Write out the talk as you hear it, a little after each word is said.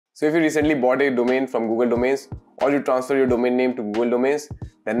So if you recently bought a domain from Google Domains or you transfer your domain name to Google Domains,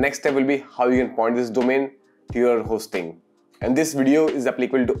 the next step will be how you can point this domain to your hosting. And this video is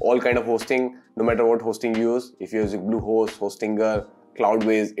applicable to all kind of hosting, no matter what hosting you use. If you're using Bluehost, Hostinger,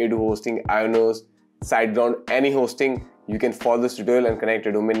 Cloudways, A2 Hosting, Ionos, SiteGround, any hosting, you can follow this tutorial and connect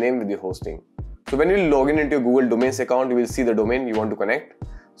your domain name with your hosting. So when you log in into your Google Domains account, you will see the domain you want to connect.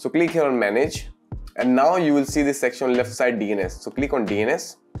 So click here on Manage, and now you will see this section on left side, DNS. So click on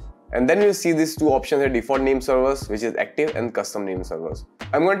DNS, and then you'll see these two options here, default name servers, which is active, and custom name servers.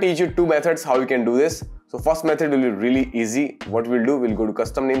 I'm going to teach you two methods how you can do this. So first method will be really easy. What we'll do, we'll go to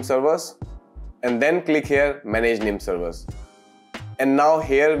custom name servers and then click here manage name servers. And now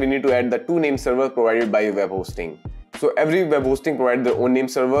here we need to add the two name servers provided by your web hosting. So every web hosting provides their own name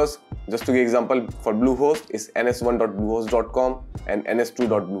servers. Just to give example, for Bluehost is ns1.bluehost.com and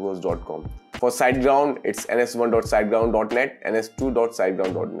ns2.bluehost.com. For SiteGround, it's ns1.siteground.net,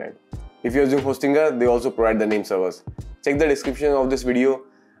 ns2.siteground.net. If you're using Hostinger, they also provide the name servers. Check the description of this video.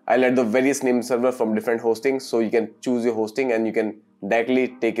 I'll add the various name servers from different hostings, so you can choose your hosting and you can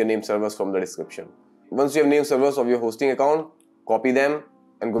directly take your name servers from the description. Once you have name servers of your hosting account, copy them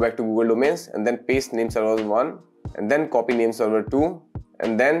and go back to Google Domains and then paste name server 1 and then copy name server 2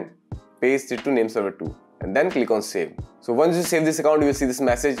 and then paste it to name server 2 and then click on save. So once you save this account, you will see this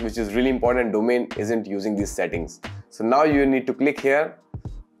message, which is really important. Domain isn't using these settings. So now you need to click here,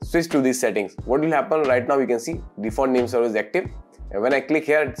 switch to these settings. What will happen right now, you can see default name server is active, and when I click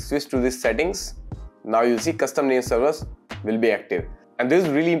here, switch to these settings, now you'll see custom name servers will be active. And this is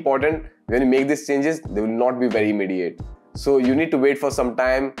really important. When you make these changes, they will not be very immediate. So you need to wait for some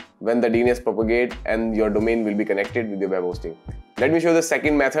time when the DNS propagate and your domain will be connected with your web hosting. Let me show the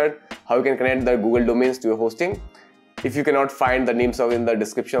second method, how you can connect the Google domains to your hosting. If you cannot find the name server in the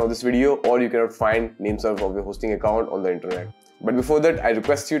description of this video, or you cannot find name server of your hosting account on the internet. But before that, I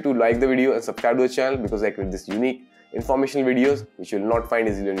request you to like the video and subscribe to the channel, because I create this unique informational videos which you will not find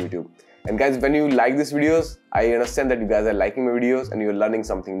easily on YouTube. And guys, when you like these videos, I understand that you guys are liking my videos and you're learning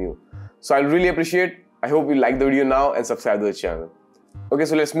something new. So I'll really appreciate. I hope you like the video now and subscribe to the channel. Okay,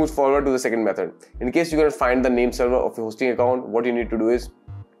 so let's move forward to the second method. In case you cannot find the name server of your hosting account, what you need to do is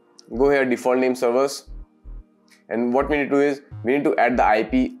go here default name servers, and what we need to do is we need to add the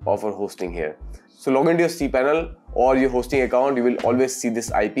IP of our hosting here. So log into your cPanel or your hosting account, you will always see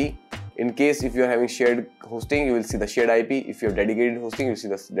this IP. In case if you are having shared hosting, you will see the shared IP. If you have dedicated hosting, you will see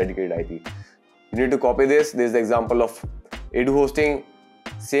the dedicated IP. You need to copy this. This is the example of A2 hosting.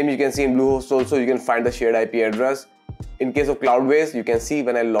 Same you can see in Bluehost also, you can find the shared IP address. In case of Cloudways, you can see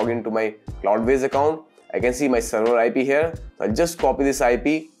when I log into my Cloudways account, I can see my server IP here. So I'll just copy this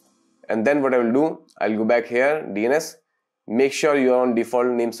IP, and then what I will do, I'll go back here, DNS, make sure you are on default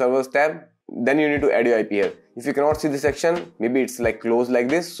name servers tab. Then you need to add your IP here. If you cannot see this section, maybe it's like closed like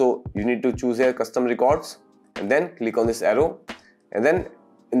this, so you need to choose here custom records and then click on this arrow, and then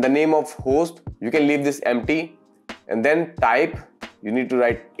in the name of host you can leave this empty, and then type, you need to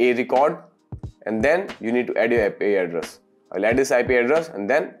write a record, and then you need to add your IP address. I'll add this IP address and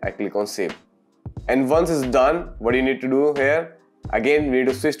then I click on save. And once it's done, what you need to do here, again we need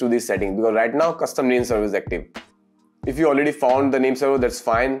to switch to this setting, because right now custom name server is active. If you already found the name server, that's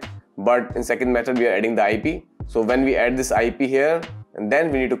fine. But in second method, we are adding the IP. So when we add this IP here, and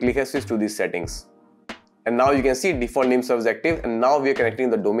then we need to click here, switch to these settings. And now you can see default name server is active, and now we are connecting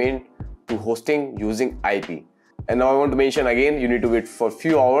the domain to hosting using IP. And now I want to mention again, you need to wait for a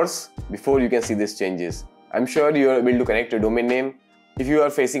few hours before you can see these changes. I'm sure you are able to connect your domain name. If you are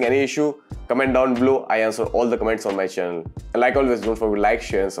facing any issue, comment down below. I answer all the comments on my channel. And like always, don't forget to like,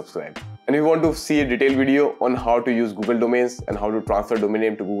 share and subscribe. And if you want to see a detailed video on how to use Google Domains and how to transfer domain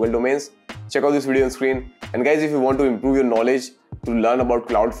name to Google Domains, check out this video on screen. And guys, if you want to improve your knowledge to learn about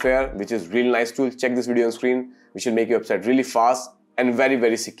Cloudflare, which is really nice tool, check this video on screen, which will make your website really fast and very,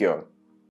 very secure.